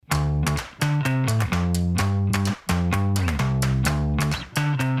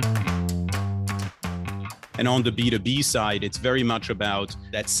And on the B2B side, it's very much about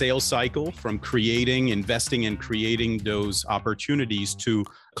that sales cycle from creating, investing and creating those opportunities to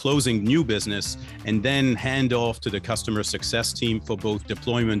closing new business, and then hand off to the customer success team for both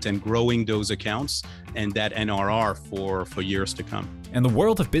deployment and growing those accounts and that NRR for years to come. In the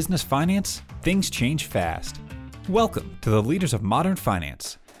world of business finance, things change fast. Welcome to the Leaders of Modern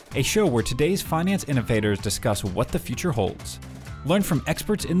Finance, a show where today's finance innovators discuss what the future holds. Learn from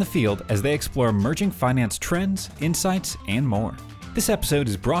experts in the field as they explore emerging finance trends, insights, and more. This episode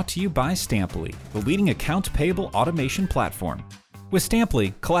is brought to you by Stamply, the leading accounts payable automation platform. With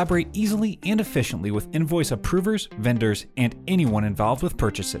Stamply, collaborate easily and efficiently with invoice approvers, vendors, and anyone involved with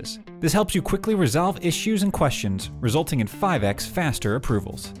purchases. This helps you quickly resolve issues and questions, resulting in 5x faster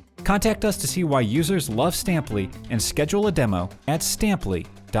approvals. Contact us to see why users love Stamply and schedule a demo at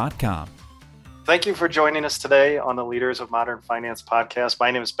stamply.com. Thank you for joining us today on the Leaders of Modern Finance podcast.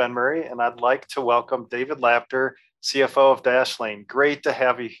 My name is Ben Murray, and I'd like to welcome David Lappter, CFO of Dashlane. Great to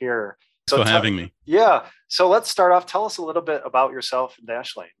have you here. Thanks for having me. Yeah. So let's start off. Tell us a little bit about yourself and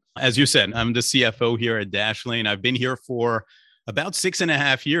Dashlane. As you said, I'm the CFO here at Dashlane. I've been here for about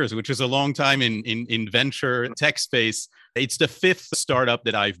 6.5 years, which is a long time in venture tech space. It's the fifth startup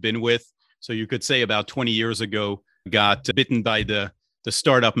that I've been with. So you could say about 20 years ago, got bitten by the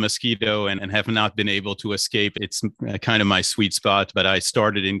startup mosquito and have not been able to escape. It's kind of my sweet spot, but I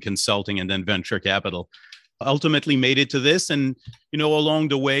started in consulting and then venture capital. Ultimately made it to this, and along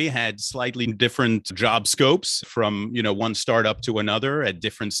the way had slightly different job scopes from one startup to another at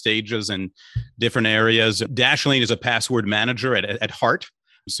different stages and different areas. Dashlane is a password manager at heart.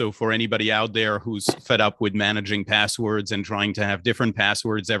 So for anybody out there who's fed up with managing passwords and trying to have different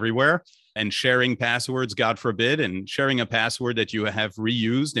passwords everywhere and sharing passwords, God forbid, and sharing a password that you have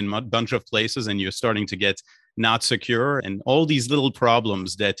reused in a bunch of places and you're starting to get not secure, and all these little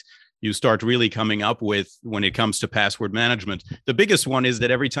problems that you start really coming up with when it comes to password management. The biggest one is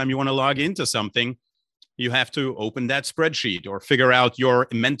that every time you want to log into something, you have to open that spreadsheet or figure out your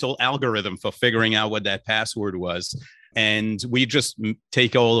mental algorithm for figuring out what that password was. And we just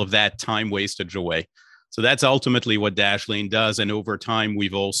take all of that time wastage away. So that's ultimately what Dashlane does. And over time,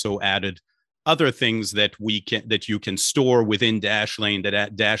 we've also added other things that you can store within Dashlane,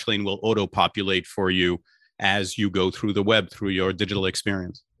 that Dashlane will auto-populate for you as you go through the web, through your digital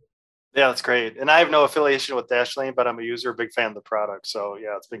experience. Yeah, that's great. And I have no affiliation with Dashlane, but I'm a user, big fan of the product. So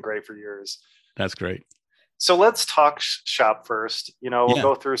yeah, it's been great for years. That's great. So let's talk shop first. We'll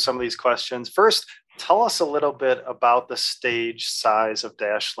go through some of these questions. First, tell us a little bit about the stage size of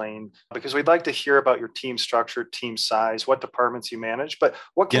Dashlane, because we'd like to hear about your team structure, team size, what departments you manage. But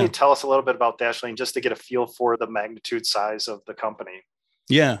what can you tell us a little bit about Dashlane just to get a feel for the magnitude size of the company?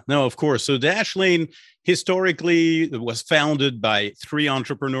 Yeah, no, of course. So Dashlane historically was founded by three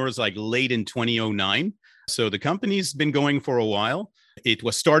entrepreneurs like late in 2009. So the company's been going for a while. It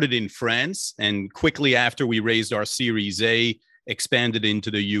was started in France, and quickly after we raised our Series A, expanded into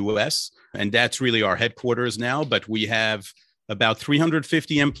the US. And that's really our headquarters now. But we have about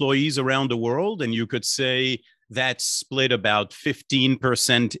 350 employees around the world. And you could say that's split about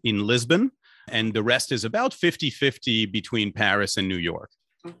 15% in Lisbon. And the rest is about 50-50 between Paris and New York.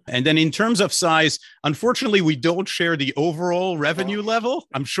 And then in terms of size, unfortunately, we don't share the overall revenue level.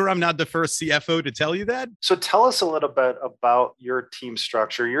 I'm sure I'm not the first CFO to tell you that. So tell us a little bit about your team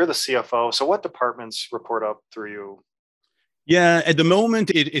structure. You're the CFO. So what departments report up through you? Yeah, at the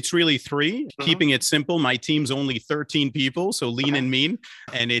moment, it's really three. Keeping it simple, my team's only 13 people, so lean and mean.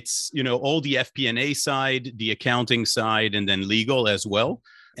 And it's, all the FP&A side, the accounting side, and then legal as well.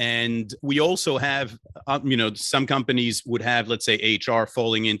 And we also have, some companies would have, let's say, HR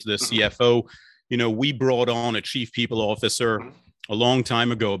falling into the CFO. We brought on a chief people officer a long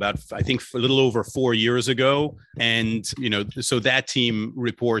time ago, about, I think, a little over 4 years ago. And, so that team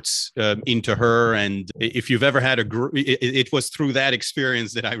reports into her. And if you've ever had it was through that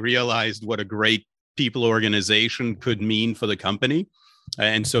experience that I realized what a great people organization could mean for the company.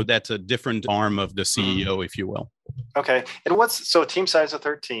 And so that's a different arm of the CEO, if you will. Okay. And team size of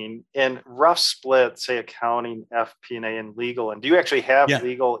 13 and rough split, say accounting, FP&A, and legal. And do you actually have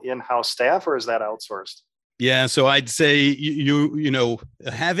legal in-house staff, or is that outsourced? Yeah. So I'd say,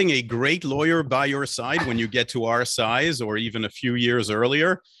 having a great lawyer by your side when you get to our size, or even a few years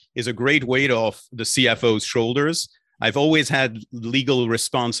earlier, is a great weight off the CFO's shoulders. I've always had legal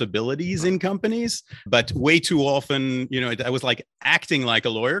responsibilities in companies, but way too often, I was like acting like a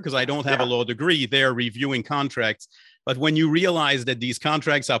lawyer because I don't have a law degree. They're reviewing contracts. But when you realize that these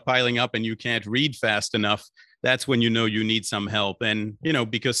contracts are piling up and you can't read fast enough, that's when you need some help. And,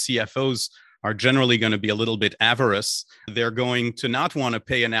 because CFOs are generally going to be a little bit avarice. They're going to not want to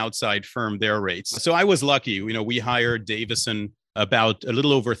pay an outside firm their rates. So I was lucky. We hired Davison about a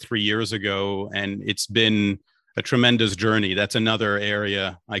little over 3 years ago, and it's been a tremendous journey. That's another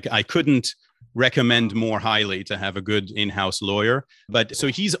area I couldn't recommend more highly to have a good in-house lawyer. But so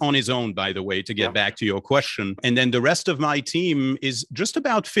he's on his own, by the way, to get back to your question. And then the rest of my team is just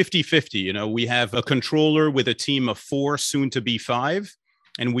about 50-50. We have a controller with a team of 4, soon to be 5.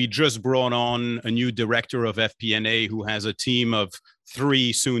 And we just brought on a new director of FP&A who has a team of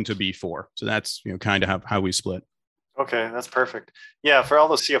 3, soon to be 4. So that's kind of how we split. Okay, that's perfect. Yeah, for all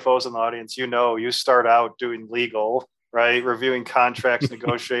the CFOs in the audience, you start out doing legal, right? Reviewing contracts,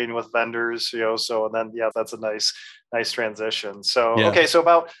 negotiating with vendors, so and then that's a nice transition. So okay, so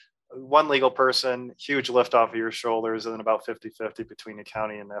about one legal person, huge lift off of your shoulders, and then about 50-50 between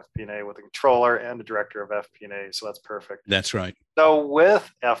accounting and FP&A with a controller and a director of FP&A. So that's perfect. That's right. So with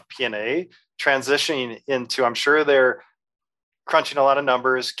FP&A transitioning into, I'm sure they're crunching a lot of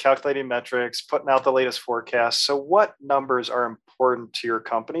numbers, calculating metrics, putting out the latest forecasts. So what numbers are important to your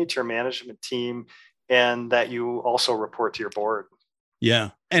company, to your management team, and that you also report to your board? Yeah.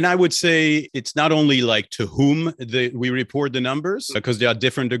 And I would say it's not only like to whom we report the numbers, because there are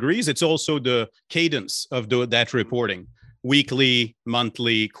different degrees. It's also the cadence of that reporting. Weekly,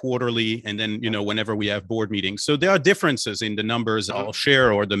 monthly, quarterly, and then, whenever we have board meetings. So there are differences in the numbers I'll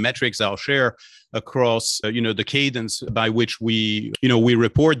share or the metrics I'll share across, the cadence by which we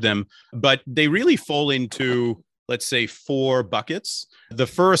report them. But they really fall into, let's say, 4 buckets. The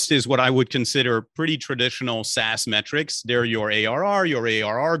first is what I would consider pretty traditional SaaS metrics. They're your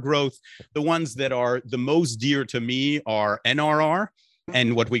ARR growth. The ones that are the most dear to me are NRR.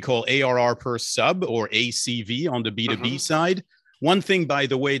 And what we call ARR per sub, or ACV on the B2B side. One thing, by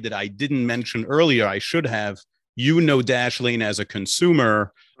the way, that I didn't mention earlier, I should have, Dashlane as a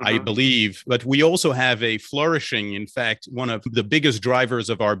consumer, I believe, but we also have a flourishing, in fact, one of the biggest drivers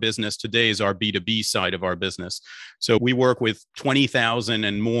of our business today is our B2B side of our business. So we work with 20,000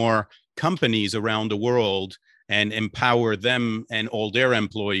 and more companies around the world and empower them and all their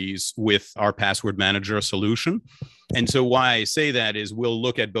employees with our password manager solution. And so why I say that is we'll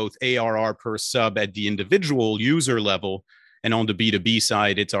look at both ARR per sub at the individual user level, and on the B2B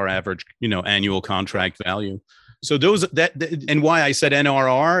side, it's our average, annual contract value. So and why I said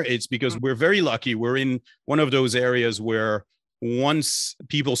NRR, it's because we're very lucky. We're in one of those areas where once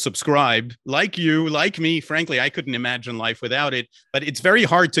people subscribe, like you, like me, frankly, I couldn't imagine life without it. But it's very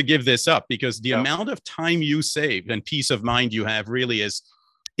hard to give this up because the amount of time you save and peace of mind you have really is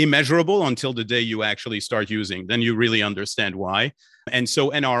immeasurable until the day you actually start using. Then you really understand why. And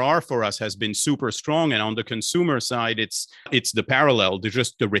so NRR for us has been super strong. And on the consumer side, it's the parallel.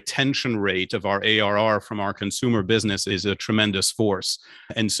 Just the retention rate of our ARR from our consumer business is a tremendous force.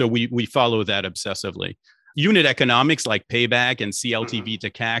 And so we follow that obsessively. Unit economics like payback and CLTV to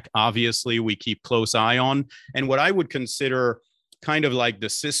CAC, obviously, we keep close eye on. And what I would consider kind of like the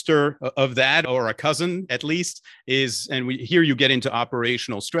sister of that, or a cousin at least, is, and here you get into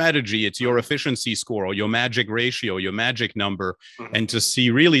operational strategy, it's your efficiency score or your magic ratio, your magic number, and to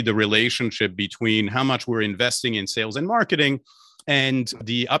see really the relationship between how much we're investing in sales and marketing and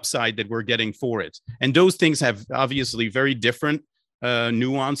the upside that we're getting for it. And those things have obviously very different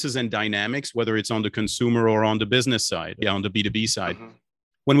nuances and dynamics, whether it's on the consumer or on the business side, on the B2B side.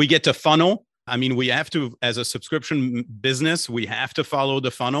 When we get to funnel, I mean, we have to, as a subscription business, we have to follow the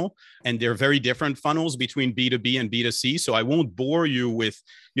funnel, and they're very different funnels between B2B and B2C. So I won't bore you with,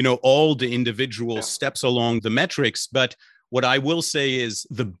 all the individual steps along the metrics, but what I will say is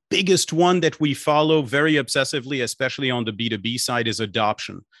the biggest one that we follow very obsessively, especially on the B2B side, is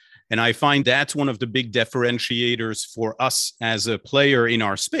adoption. And I find that's one of the big differentiators for us as a player in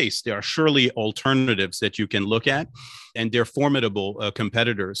our space. There are surely alternatives that you can look at, and they're formidable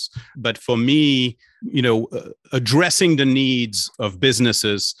competitors. But for me, addressing the needs of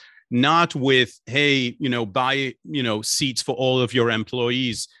businesses, not with, hey, buy, seats for all of your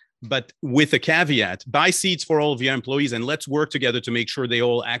employees, but with a caveat, buy seats for all of your employees and let's work together to make sure they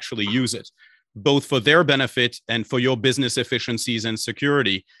all actually use it, both for their benefit and for your business efficiencies and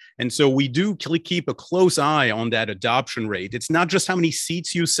security. And so we do keep a close eye on that adoption rate. It's not just how many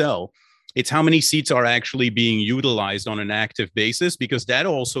seats you sell, it's how many seats are actually being utilized on an active basis, because that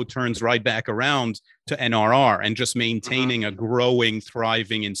also turns right back around to NRR and just maintaining a growing,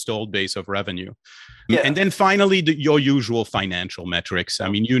 thriving installed base of revenue. Yeah. And then finally, your usual financial metrics. I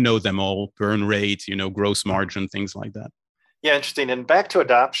mean, them all, burn rate, gross margin, things like that. Yeah, interesting. And back to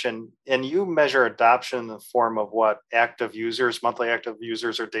adoption, and you measure adoption in the form of what? Active users, monthly active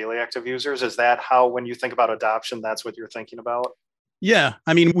users, or daily active users? Is that how, when you think about adoption, that's what you're thinking about? Yeah,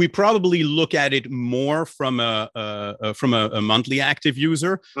 I mean, we probably look at it more from a monthly active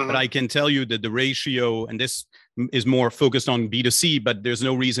user, but I can tell you that the ratio, and this is more focused on B2C, but there's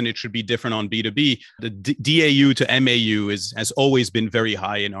no reason it should be different on B2B. The DAU to MAU has always been very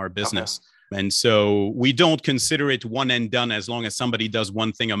high in our business. Okay. And so we don't consider it one and done as long as somebody does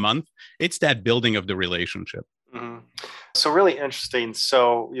one thing a month. It's that building of the relationship. Mm-hmm. So really interesting.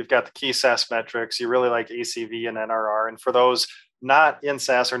 So you've got the key SaaS metrics. You really like ACV and NRR. And for those not in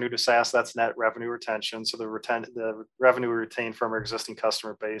SaaS or new to SaaS, that's net revenue retention. So the revenue retained from our existing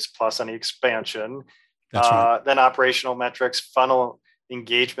customer base plus any expansion. That's right. Then operational metrics, funnel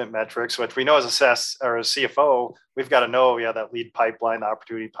engagement metrics, which we know as a SaaS or a CFO, we've got to know, that lead pipeline, the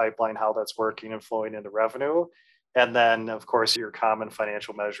opportunity pipeline, how that's working and flowing into revenue. And then, of course, your common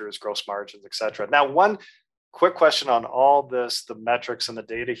financial measures, gross margins, et cetera. Now, one quick question on all this, the metrics and the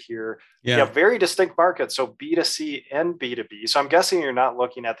data here. You have very distinct markets, so B2C and B2B. So I'm guessing you're not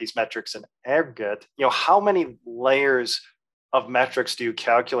looking at these metrics in aggregate. How many layers of metrics do you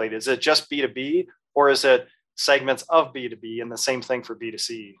calculate? Is it just B2B or is it segments of B2B, and the same thing for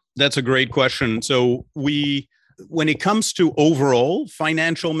B2C? That's a great question. So when it comes to overall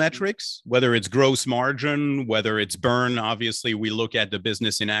financial metrics, whether it's gross margin, whether it's burn, obviously we look at the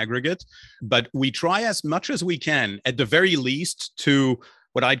business in aggregate, but we try as much as we can, at the very least, to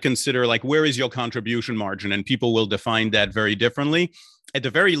what I'd consider like, where is your contribution margin? And people will define that very differently. At the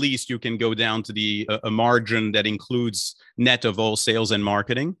very least, you can go down to a margin that includes net of all sales and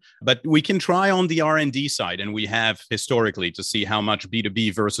marketing. But we can try on the R&D side, and we have historically, to see how much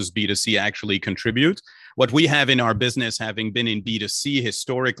B2B versus B2C actually contribute. What we have in our business, having been in B2C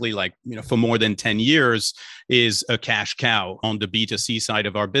historically, for more than 10 years, is a cash cow on the B2C side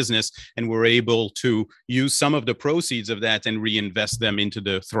of our business. And we're able to use some of the proceeds of that and reinvest them into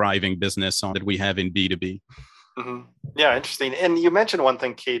the thriving business that we have in B2B. Mm-hmm. Yeah, interesting. And you mentioned one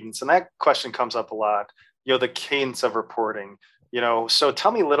thing, cadence, and that question comes up a lot, the cadence of reporting, so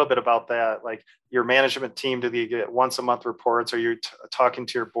tell me a little bit about that. Like your management team, do they get once a month reports? Are you talking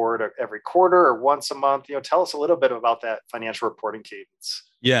to your board every quarter or once a month? Tell us a little bit about that financial reporting cadence.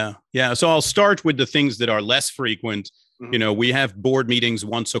 Yeah. So I'll start with the things that are less frequent. Mm-hmm. We have board meetings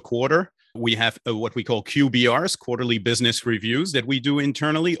once a quarter. We have what we call QBRs, quarterly business reviews, that we do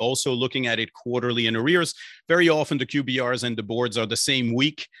internally, also looking at it quarterly in arrears. Very often the QBRs and the boards are the same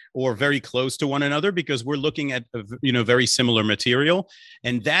week or very close to one another because we're looking at very similar material.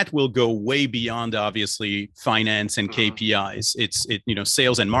 And that will go way beyond, obviously, finance and KPIs.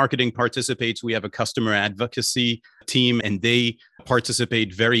 Sales and marketing participates. We have a customer advocacy team, and they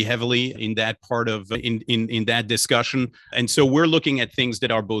participate very heavily in that part of in that discussion. And so we're looking at things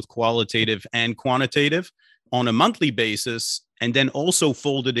that are both qualitative and quantitative on a monthly basis. And then also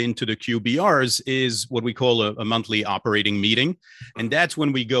folded into the QBRs is what we call a monthly operating meeting. And that's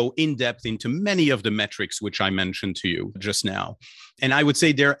when we go in depth into many of the metrics, which I mentioned to you just now. And I would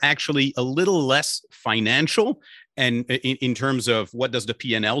say they're actually a little less financial and in terms of what does the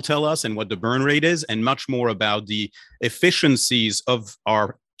P&L tell us and what the burn rate is, and much more about the efficiencies of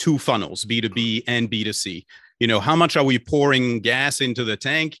our two funnels, B2B and B2C. How much are we pouring gas into the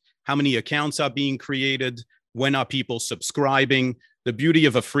tank? How many accounts are being created? When are people subscribing? The beauty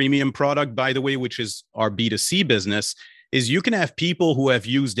of a freemium product, by the way, which is our B2C business, is you can have people who have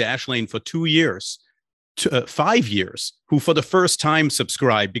used Dashlane for 2 years, 5 years, who for the first time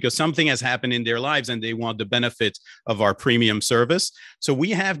subscribe because something has happened in their lives and they want the benefit of our premium service. So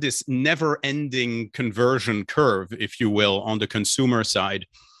we have this never-ending conversion curve, if you will, on the consumer side.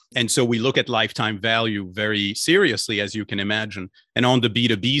 And so we look at lifetime value very seriously, as you can imagine. And on the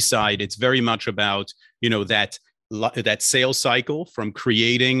B2B side, it's very much about, that sales cycle from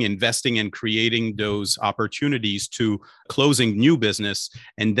investing and creating those opportunities to closing new business,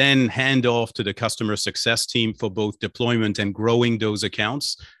 and then hand off to the customer success team for both deployment and growing those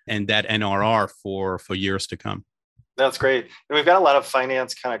accounts and that NRR for years to come. That's great. And we've got a lot of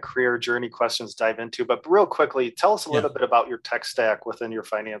finance kind of career journey questions to dive into, but real quickly, tell us a little bit about your tech stack within your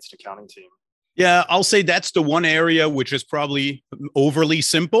finance and accounting team. Yeah, I'll say that's the one area which is probably overly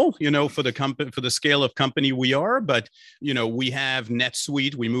simple, for the company, for the scale of company we are. But, we have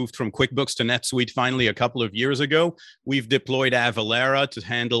NetSuite. We moved from QuickBooks to NetSuite finally a couple of years ago. We've deployed Avalara to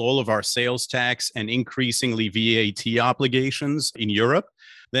handle all of our sales tax and increasingly VAT obligations in Europe.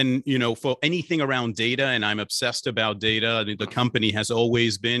 Then, for anything around data, and I'm obsessed about data, the company has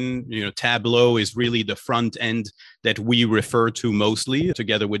always been, Tableau is really the front end that we refer to mostly,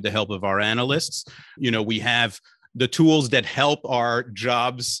 together with the help of our analysts. We have the tools that help our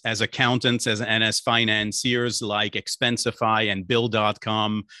jobs as accountants and as financiers, like Expensify and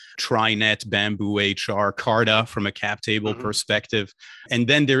Bill.com, TriNet, Bamboo HR, Carta from a cap table perspective. And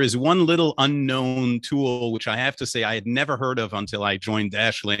then there is one little unknown tool, which I have to say I had never heard of until I joined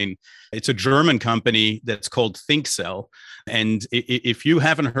Dashlane. It's a German company that's called ThinkCell. And if you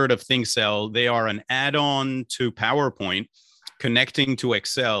haven't heard of ThinkCell, they are an add-on to PowerPoint connecting to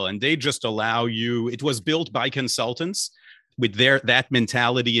Excel, and they just allow you, it was built by consultants with that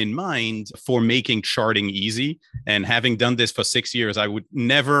mentality in mind for making charting easy. And having done this for 6 years, I would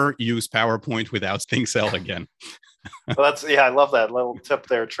never use PowerPoint without ThinkCell again. Well, I love that little tip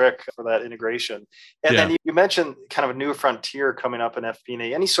there, trick for that integration. And then you mentioned kind of a new frontier coming up in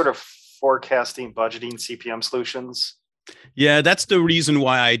FP&A. Any sort of forecasting, budgeting, CPM solutions? Yeah, that's the reason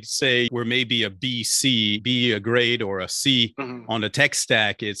why I'd say we're maybe a B, a grade, or a C on the tech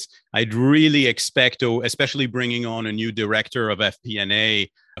stack. I'd really expect, especially bringing on a new director of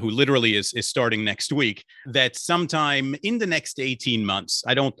FP&A, who literally is starting next week, that sometime in the next 18 months,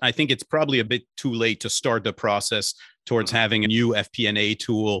 I think it's probably a bit too late to start the process towards having a new FP&A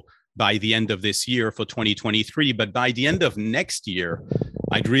tool by the end of this year for 2023. But by the end of next year,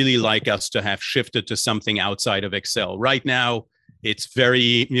 I'd really like us to have shifted to something outside of Excel. Right now, it's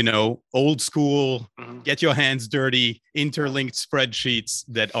very, old school, get your hands dirty, interlinked spreadsheets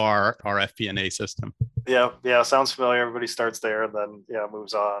that are our FP&A system. Yeah, sounds familiar. Everybody starts there and then,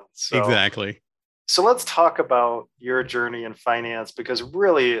 moves on. So, exactly. So let's talk about your journey in finance, because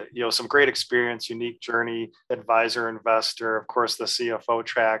really, some great experience, unique journey, advisor, investor, of course, the CFO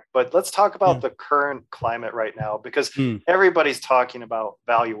track. But let's talk about the current climate right now, because everybody's talking about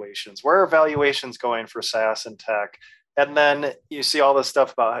valuations. Where are valuations going for SaaS and tech? And then you see all this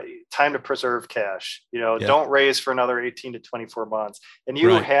stuff about time to preserve cash, don't raise for another 18 to 24 months. And you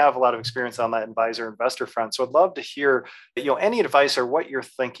have a lot of experience on that advisor investor front. So I'd love to hear, any advice or what you're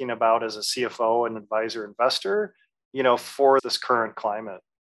thinking about as a CFO and advisor investor, for this current climate.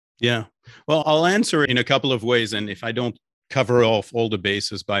 Yeah. Well, I'll answer in a couple of ways. And if I don't cover off all the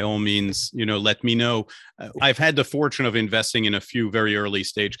bases, by all means, let me know. I've had the fortune of investing in a few very early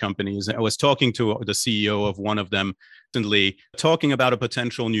stage companies. I was talking to the CEO of one of them recently, talking about a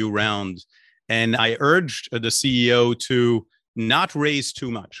potential new round. And I urged the CEO to not raise too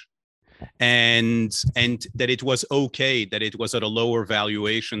much, and that it was okay, that it was at a lower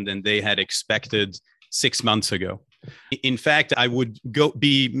valuation than they had expected 6 months ago. In fact, I would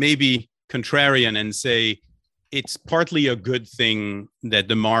be maybe contrarian and say, it's partly a good thing that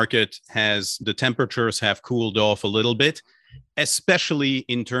the temperatures have cooled off a little bit, especially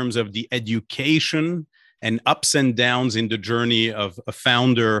in terms of the education and ups and downs in the journey of a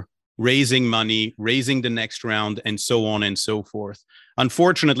founder raising money, raising the next round, and so on and so forth.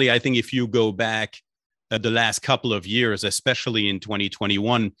 Unfortunately, I think if you go back the last couple of years, especially in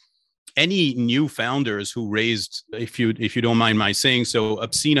 2021, any new founders who raised, if you don't mind my saying so,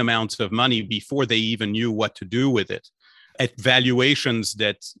 obscene amounts of money before they even knew what to do with it, at valuations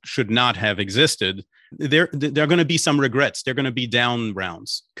that should not have existed, there are going to be some regrets. There are going to be down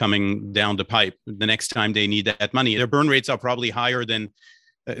rounds coming down the pipe the next time they need that money. Their burn rates are probably higher than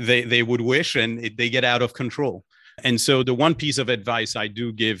they would wish, and they get out of control. And so the one piece of advice I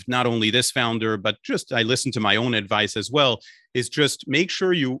do give, not only this founder, but just I listen to my own advice as well, is just make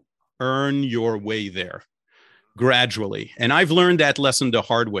sure you earn your way there gradually. And I've learned that lesson the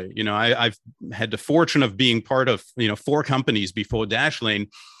hard way. I've had the fortune of being part of, 4 companies before Dashlane,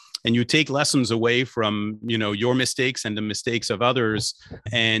 and you take lessons away from, your mistakes and the mistakes of others.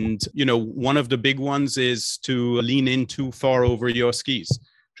 And, one of the big ones is to lean in too far over your skis.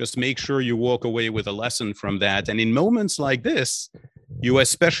 Just make sure you walk away with a lesson from that. And in moments like this, you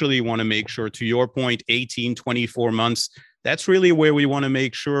especially want to make sure, to your point, 18, 24 months, that's really where we want to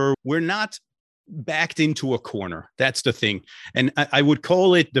make sure we're not backed into a corner. That's the thing. And I would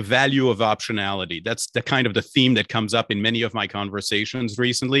call it the value of optionality. That's the kind of the theme that comes up in many of my conversations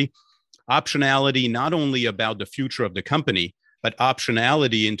recently. Optionality, not only about the future of the company, but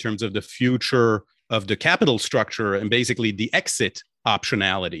optionality in terms of the future of the capital structure and basically the exit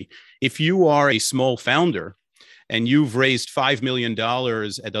optionality. If you are a small founder and you've raised $5 million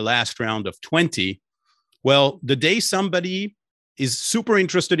at the last round of 20, well, the day somebody is super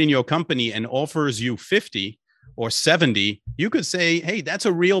interested in your company and offers you 50 or 70, you could say, hey, that's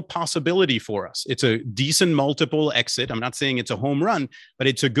a real possibility for us. It's a decent multiple exit. I'm not saying it's a home run, but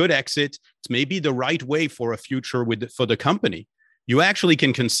it's a good exit. It's maybe the right way for a future for the company. You actually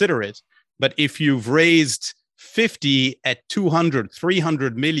can consider it. But if you've raised 50 at 200,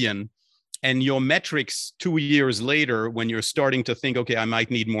 300 million, And your metrics 2 years later, when you're starting to think, okay, I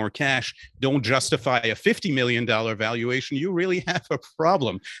might need more cash, don't justify a $50 million valuation, you really have a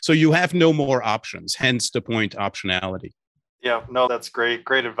problem. So you have no more options, hence the point optionality. Yeah, no, that's great.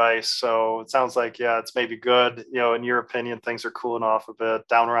 Great advice. So it sounds like, yeah, it's maybe good. In your opinion, things are cooling off a bit.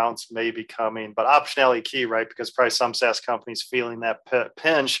 Down rounds may be coming, but optionality key, right? Because probably some SaaS companies feeling that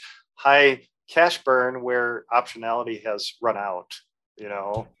pinch, high cash burn where optionality has run out.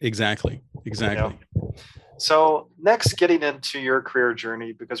 Exactly. So next, getting into your career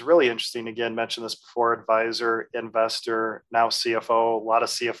journey, because really interesting, again, mentioned this before, advisor, investor, now CFO, a lot of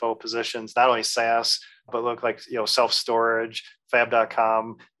CFO positions, not only SaaS, but look like, self-storage,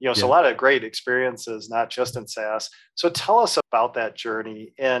 fab.com, so a lot of great experiences, not just in SaaS. So tell us about that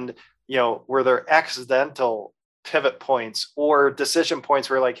journey and, were there accidental pivot points or decision points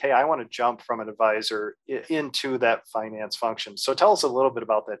where like, hey, I want to jump from an advisor into that finance function. So tell us a little bit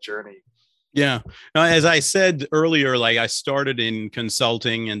about that journey. Yeah. Now, as I said earlier, like I started in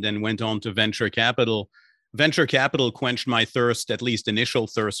consulting and then went on to venture capital. Venture capital quenched my thirst, at least initial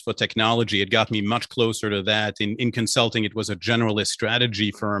thirst for technology. It got me much closer to that. In consulting, it was a generalist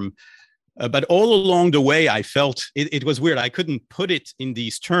strategy firm. But all along the way, I felt it was weird. I couldn't put it in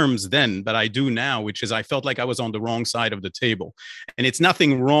these terms then, but I do now, which is I felt like I was on the wrong side of the table. And it's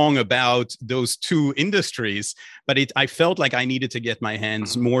nothing wrong about those two industries, but I felt like I needed to get my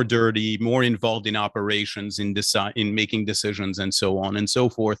hands more dirty, more involved in operations, in making decisions and so on and so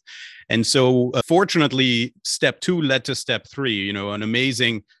forth. And so fortunately, step 2 led to step 3, an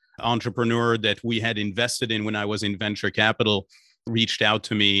amazing entrepreneur that we had invested in when I was in venture capital reached out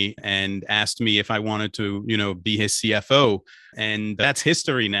to me and asked me if I wanted to, be his CFO. And that's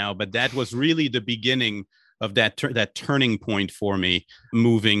history now. But that was really the beginning of that turning point for me,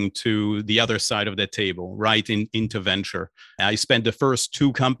 moving to the other side of the table, right into venture. I spent the first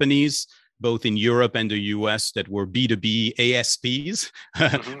 2 companies, both in Europe and the US, that were B2B ASPs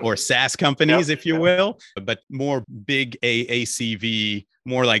or SaaS companies, if you will, but more big ACV,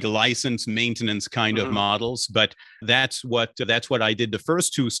 more like license maintenance kind of models. But that's what I did. The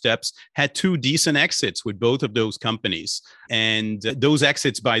first 2 steps had 2 decent exits with both of those companies. And those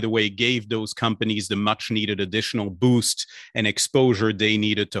exits, by the way, gave those companies the much needed additional boost and exposure they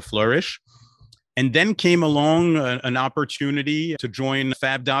needed to flourish. And then came along an opportunity to join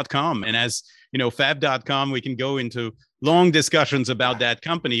fab.com. And as fab.com, we can go into long discussions about that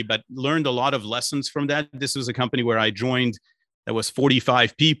company, but learned a lot of lessons from that. This was a company where I joined that was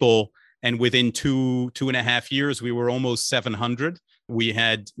 45 people. And within 2.5 years, we were almost 700. We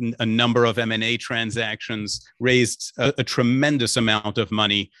had a number of M&A transactions, raised a tremendous amount of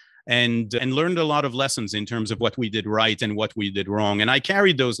money, and learned a lot of lessons in terms of what we did right and what we did wrong. And I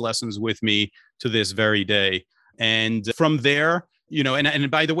carried those lessons with me to this very day. And from there, and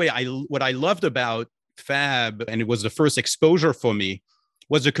by the way, what I loved about Fab, and it was the first exposure for me,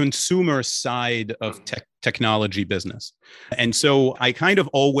 was the consumer side of technology business. And so I kind of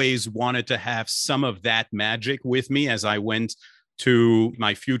always wanted to have some of that magic with me as I went to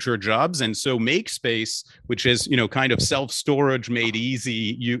my future jobs. And so MakeSpace, which is, kind of self-storage made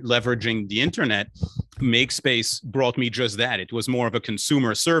easy, leveraging the internet, MakeSpace brought me just that. It was more of a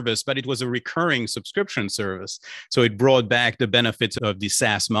consumer service, but it was a recurring subscription service. So it brought back the benefits of the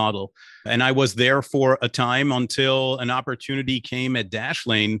SaaS model. And I was there for a time until an opportunity came at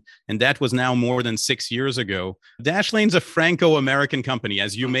Dashlane, and that was now more than 6 years ago. Dashlane's a Franco-American company.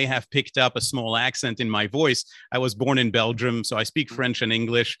 As you may have picked up a small accent in my voice, I was born in Belgium, so I speak French and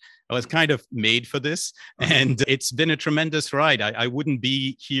English. I was kind of made for this, and it's been a tremendous ride. I wouldn't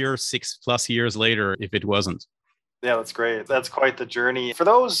be here 6+ years later if it wasn't. Yeah, that's great. That's quite the journey. For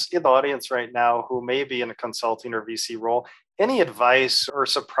those in the audience right now who may be in a consulting or VC role, any advice or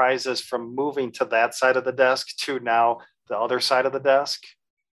surprises from moving to that side of the desk to now the other side of the desk?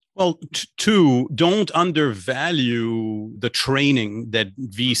 Well, 2, don't undervalue the training that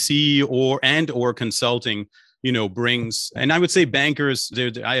VC or consulting brings. And I would say bankers,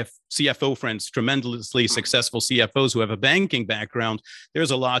 I have CFO friends, tremendously successful CFOs who have a banking background.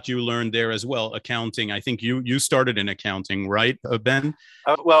 There's a lot you learn there as well. Accounting. I think you started in accounting, right, Ben?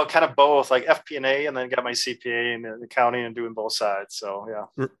 Well, kind of both, like FP&A, and then got my CPA in accounting and doing both sides. So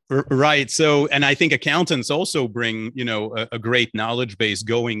yeah. Right. So, and I think accountants also bring, a great knowledge base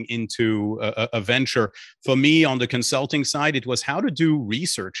going into a venture. For me, on the consulting side, it was how to do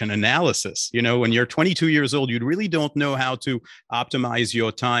research and analysis. When you're 22 years old, you really don't know how to optimize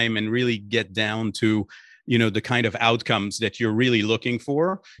your time and really get down to, the kind of outcomes that you're really looking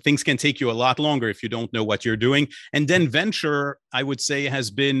for. Things can take you a lot longer if you don't know what you're doing. And then venture, I would say,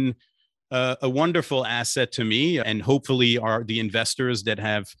 has been a wonderful asset to me, and hopefully are the investors that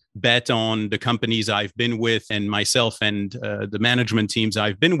have bet on the companies I've been with, and myself and the management teams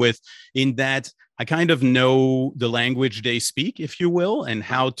I've been with, in that I kind of know the language they speak, if you will, and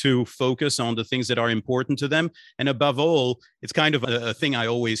how to focus on the things that are important to them. And above all, it's kind of a thing I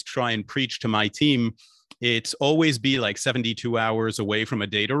always try and preach to my team. It's always be like 72 hours away from a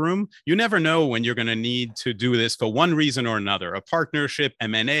data room. You never know when you're going to need to do this for one reason or another, a partnership,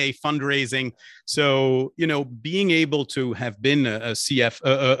 M&A, fundraising. So, being able to have been a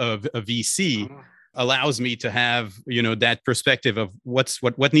VC allows me to have, that perspective of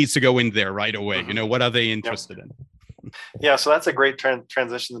what needs to go in there right away. What are they interested in? Yeah, so that's a great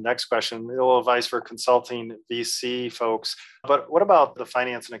transition to the next question. A little advice for consulting VC folks. But what about the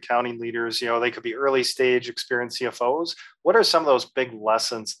finance and accounting leaders? They could be early stage experienced CFOs. What are some of those big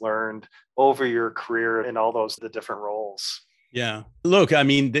lessons learned over your career in all the different roles? Yeah, look, I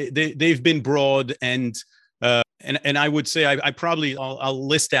mean, they've been broad, and I would say I'll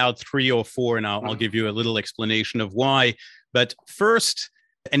list out 3 or 4, and I'll give you a little explanation of why. But first,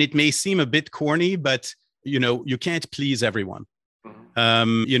 and it may seem a bit corny, but you can't please everyone.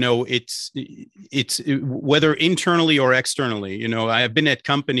 It's whether internally or externally. I have been at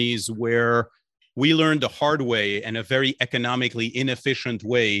companies where we learned the hard way and a very economically inefficient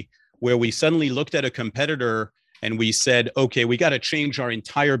way, where we suddenly looked at a competitor and we said, okay, we got to change our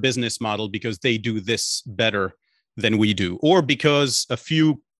entire business model because they do this better than we do, or because a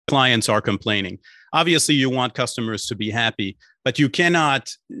few clients are complaining. Obviously, you want customers to be happy, but you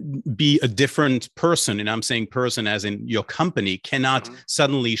cannot be a different person. And I'm saying person as in your company cannot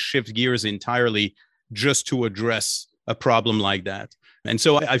suddenly shift gears entirely just to address a problem like that. And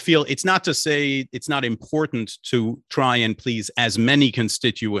so I feel it's not to say it's not important to try and please as many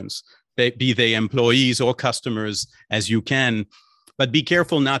constituents, be they employees or customers, as you can, but be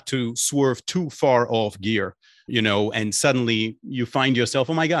careful not to swerve too far off gear. And suddenly you find yourself,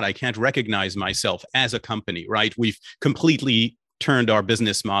 oh my God, I can't recognize myself as a company, right? We've completely turned our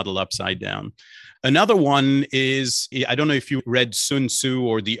business model upside down. Another one is, I don't know if you read Sun Tzu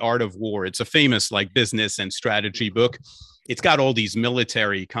or The Art of War. It's a famous business and strategy book. It's got all these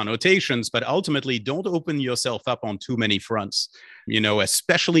military connotations, but ultimately don't open yourself up on too many fronts,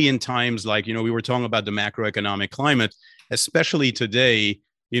 especially in times like, we were talking about the macroeconomic climate, especially today.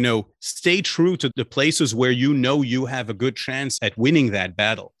 Stay true to the places where you have a good chance at winning that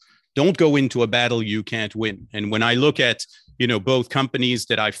battle. Don't go into a battle you can't win. And when I look at, both companies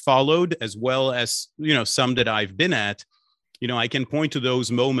that I've followed as well as, some that I've been at, I can point to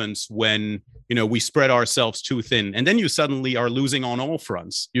those moments when, we spread ourselves too thin, and then you suddenly are losing on all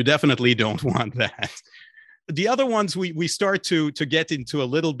fronts. You definitely don't want that. The other ones we start to get into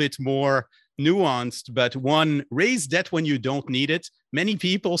a little bit more nuanced, but one, raise debt when you don't need it. Many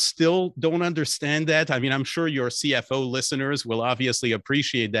people still don't understand that. I mean, I'm sure your CFO listeners will obviously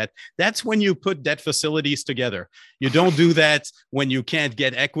appreciate that. That's when you put debt facilities together. You don't do that when you can't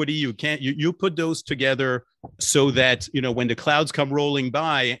get equity. You put those together so that, when the clouds come rolling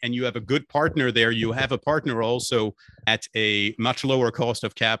by and you have a good partner there, you have a partner also at a much lower cost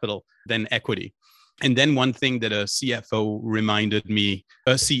of capital than equity. And then one thing that a CEO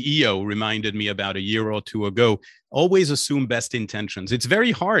reminded me about a year or two ago, always assume best intentions. It's very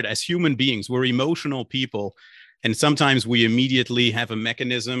hard as human beings. We're emotional people. And sometimes we immediately have a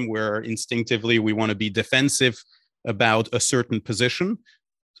mechanism where instinctively we want to be defensive about a certain position.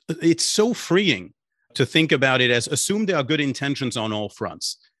 It's so freeing to think about it as assume there are good intentions on all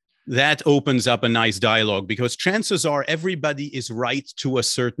fronts. That opens up a nice dialogue because chances are everybody is right to a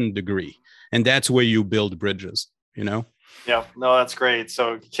certain degree. And that's where you build bridges, Yeah, no, that's great.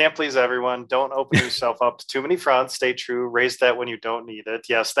 So you can't please everyone. Don't open yourself up to too many fronts. Stay true. Raise that when you don't need it.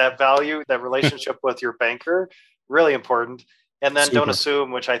 Yes, that value, that relationship with your banker, really important. And then Don't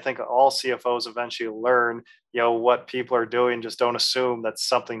assume, which I think all CFOs eventually learn, what people are doing. Just don't assume that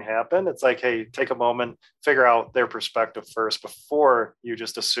something happened. It's like, hey, take a moment, figure out their perspective first before you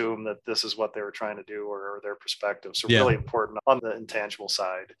just assume that this is what they were trying to do or their perspective. So really important on the intangible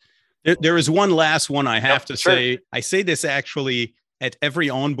side. There is one last one I have to say. I say this actually at every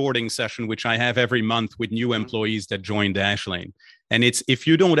onboarding session, which I have every month with new employees that join Dashlane. And it's, if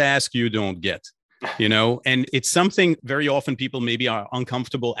you don't ask, you don't get, and it's something very often people maybe are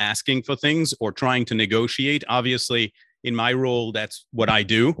uncomfortable asking for things or trying to negotiate. Obviously, in my role, that's what I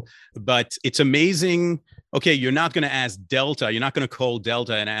do. But it's amazing. Okay, you're not going to ask Delta. You're not going to call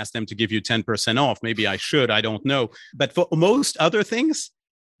Delta and ask them to give you 10% off. Maybe I should. I don't know. But for most other things,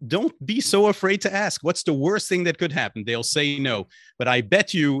 don't be so afraid to ask. What's the worst thing that could happen? They'll say no. But I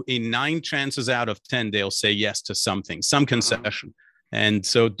bet you in 9 chances out of 10, they'll say yes to something, some concession. And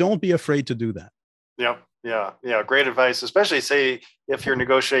so don't be afraid to do that. Yep. Yeah. Great advice, especially say if you're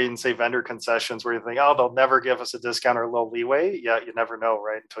negotiating, say, vendor concessions where you think, oh, they'll never give us a discount or a little leeway. Yeah, you never know,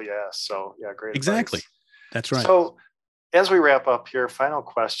 right? Until you ask. So yeah, great Exactly. advice. That's right. So as we wrap up here, final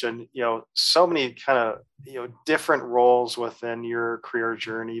question, so many kind of, different roles within your career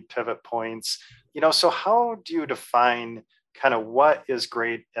journey, pivot points, so how do you define kind of what is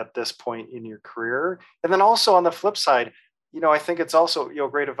great at this point in your career? And then also on the flip side, I think it's also,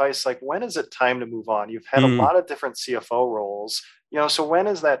 great advice. Like, when is it time to move on? You've had a lot of different CFO roles, so when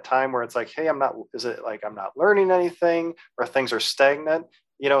is that time where it's like, hey, I'm not learning anything, or things are stagnant?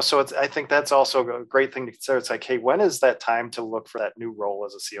 So I think that's also a great thing to consider. It's like, hey, when is that time to look for that new role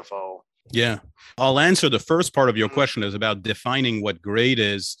as a CFO? Yeah. I'll answer the first part of your question is about defining what great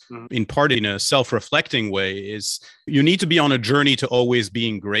is, in part in a self-reflecting way. Is you need to be on a journey to always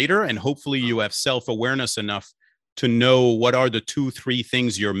being greater. And hopefully you have self-awareness enough to know what are the 2-3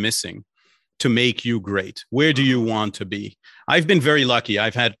 things you're missing to make you great. Where do you want to be? I've been very lucky.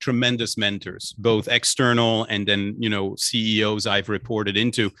 I've had tremendous mentors, both external and then, CEOs I've reported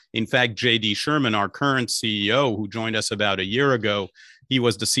into. In fact, JD Sherman, our current CEO, who joined us about a year ago, he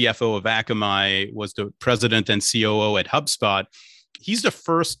was the CFO of Akamai, was the president and COO at HubSpot. He's the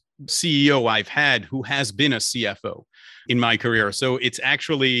first CEO I've had who has been a CFO in my career. So it's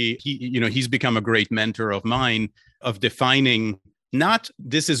actually, he's become a great mentor of mine of defining not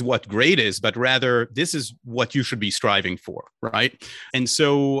this is what great is, but rather this is what you should be striving for, right? And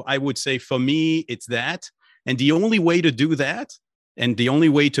so I would say for me, it's that. And the only way to do that, and the only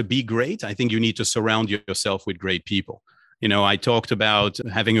way to be great, I think you need to surround yourself with great people. I talked about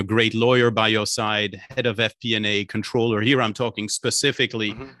having a great lawyer by your side, head of FP&A, controller. Here I'm talking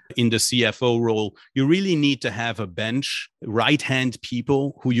specifically in the CFO role. You really need to have a bench, right-hand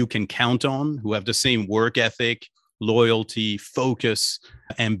people who you can count on, who have the same work ethic, loyalty, focus,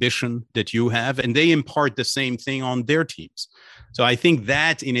 ambition that you have, and they impart the same thing on their teams. So I think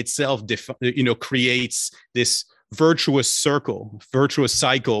that in itself, creates this virtuous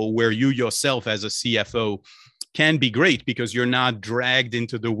cycle where you yourself as a CFO can be great, because you're not dragged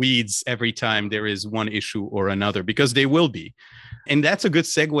into the weeds every time there is one issue or another, because they will be. And that's a good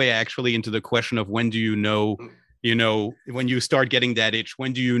segue actually into the question of when do you know, when you start getting that itch,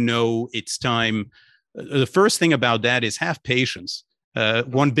 when do you know it's time? The first thing about that is have patience.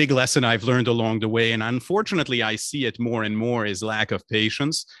 One big lesson I've learned along the way, and unfortunately I see it more and more, is lack of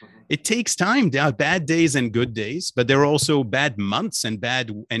patience. It takes time. There are bad days and good days, but there are also bad months and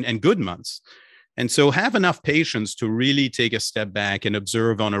good months. And so have enough patience to really take a step back and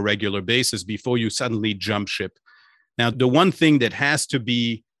observe on a regular basis before you suddenly jump ship. Now, the one thing that has to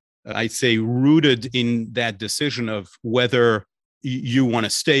be, I'd say, rooted in that decision of whether you want to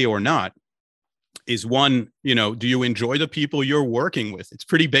stay or not is one, do you enjoy the people you're working with? It's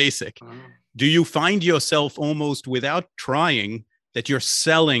pretty basic. Do you find yourself almost without trying that you're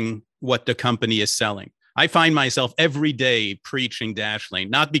selling what the company is selling? I find myself every day preaching Dashlane,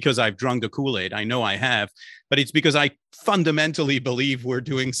 not because I've drunk the Kool-Aid, I know I have, but it's because I fundamentally believe we're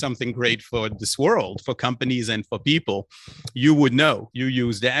doing something great for this world, for companies and for people. You would know, you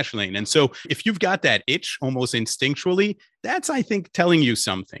use Dashlane. And so if you've got that itch almost instinctually, that's, I think, telling you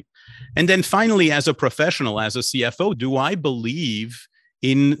something. And then finally, as a professional, as a CFO, do I believe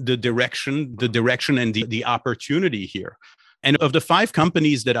in the direction and the opportunity here? And of the 5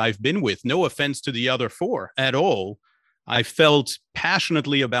 companies that I've been with, no offense to the other 4 at all, I felt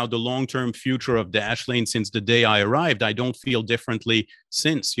passionately about the long-term future of Dashlane since the day I arrived. I don't feel differently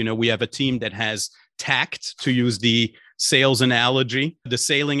since. We have a team that has tacked, to use the sales analogy, the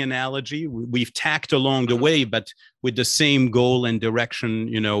sailing analogy. We've tacked along the way, but with the same goal and direction,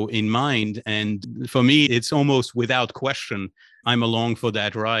 in mind. And for me, it's almost without question, I'm along for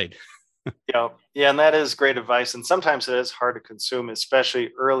that ride. Yeah, and that is great advice. And sometimes it is hard to consume, especially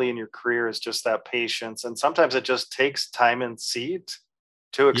early in your career, is just that patience. And sometimes it just takes time and seed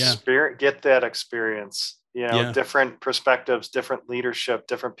to get that experience, different perspectives, different leadership,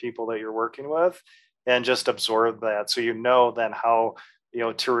 different people that you're working with, and just absorb that. So then how,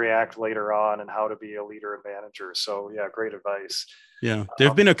 to react later on and how to be a leader and manager. So yeah, great advice. Yeah, there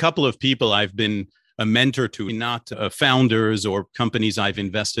have been a couple of people I've been a mentor to, not founders or companies I've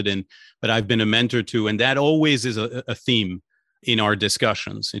invested in, but I've been a mentor to. And that always is a theme in our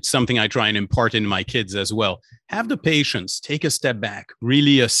discussions. It's something I try and impart in my kids as well. Have the patience, take a step back,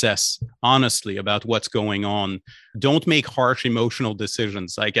 really assess honestly about what's going on. Don't make harsh emotional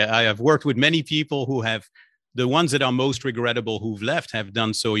decisions. Like I have worked with many people who have, the ones that are most regrettable who've left have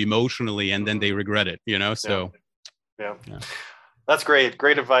done so emotionally and then they regret it, So. Yeah. That's great.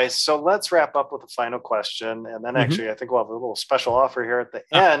 Great advice. So let's wrap up with a final question. And then actually, I think we'll have a little special offer here at the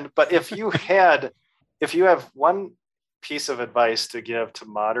end. But if you have one piece of advice to give to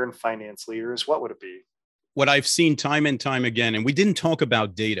modern finance leaders, what would it be? What I've seen time and time again, and we didn't talk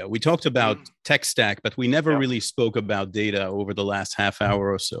about data. We talked about tech stack, but we never really spoke about data over the last half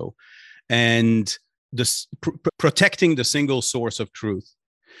hour or so. And protecting the single source of truth.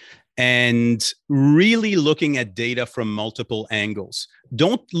 And really looking at data from multiple angles.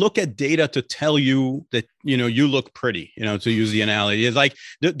 Don't look at data to tell you that, you look pretty, to use the analogy. It's like,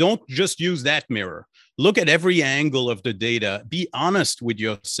 don't just use that mirror. Look at every angle of the data. Be honest with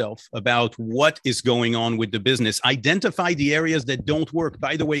yourself about what is going on with the business. Identify the areas that don't work.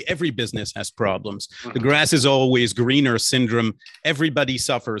 By the way, every business has problems. The grass is always greener syndrome. Everybody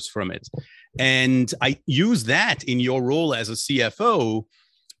suffers from it. And I use that in your role as a CFO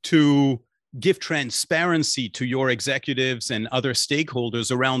to give transparency to your executives and other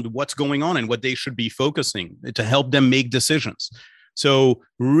stakeholders around what's going on and what they should be focusing to help them make decisions. So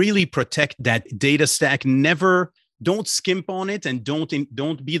really protect that data stack. Don't skimp on it, and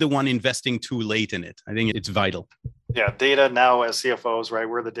don't be the one investing too late in it. I think it's vital. Yeah, data now as CFOs, right?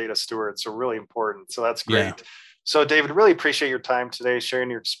 We're the data stewards, so really important. So that's great. Yeah. So David, really appreciate your time today, sharing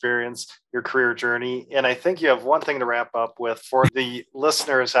your experience, your career journey. And I think you have one thing to wrap up with for the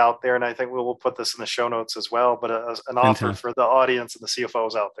listeners out there. And I think we will put this in the show notes as well, but an offer for the audience and the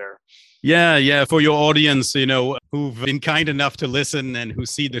CFOs out there. Yeah. For your audience, who've been kind enough to listen and who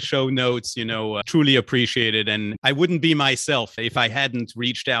see the show notes, truly appreciate it. And I wouldn't be myself if I hadn't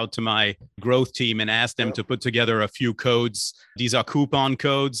reached out to my growth team and asked them to put together a few codes. These are coupon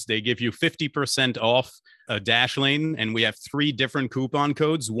codes. They give you 50% off Dashlane, and we have 3 different coupon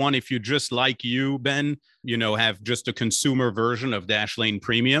codes. One, if you just like you, Ben, have just a consumer version of Dashlane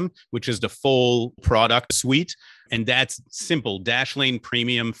Premium, which is the full product suite. And that's simple, Dashlane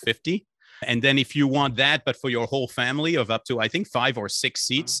Premium 50. And then if you want that, but for your whole family of up to, I think, 5 or 6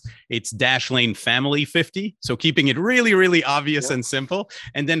 seats, it's Dashlane Family 50. So keeping it really, really obvious and simple.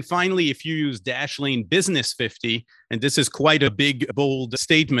 And then finally, if you use Dashlane Business 50, and this is quite a big, bold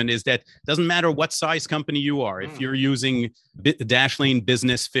statement, is that it doesn't matter what size company you are. If you're using Dashlane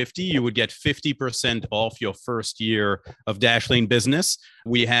Business 50, you would get 50% off your first year of Dashlane Business.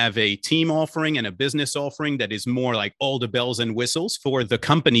 We have a team offering and a business offering that is more like all the bells and whistles for the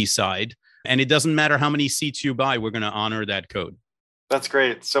company side. And it doesn't matter how many seats you buy, we're going to honor that code. That's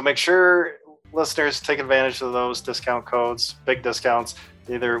great. So make sure listeners take advantage of those discount codes, big discounts,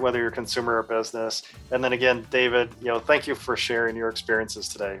 whether you're consumer or business. And then again, David, thank you for sharing your experiences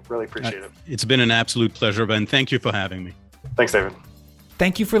today. Really appreciate it. It's been an absolute pleasure, Ben. Thank you for having me. Thanks, David.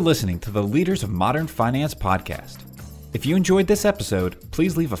 Thank you for listening to the Leaders of Modern Finance podcast. If you enjoyed this episode,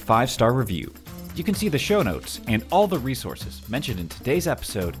 please leave a 5-star review. You can see the show notes and all the resources mentioned in today's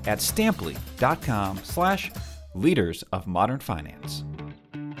episode at stamply.com/leaders of modern finance.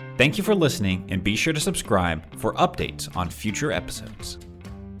 Thank you for listening, and be sure to subscribe for updates on future episodes.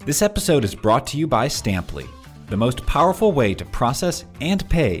 This episode is brought to you by Stamply, the most powerful way to process and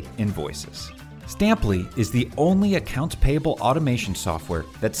pay invoices. Stamply is the only accounts payable automation software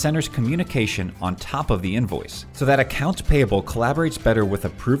that centers communication on top of the invoice, so that accounts payable collaborates better with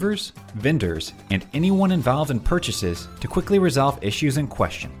approvers, vendors, and anyone involved in purchases to quickly resolve issues and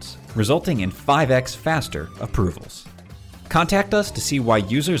questions, resulting in 5x faster approvals. Contact us to see why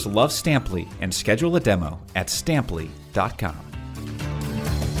users love Stamply and schedule a demo at stamply.com.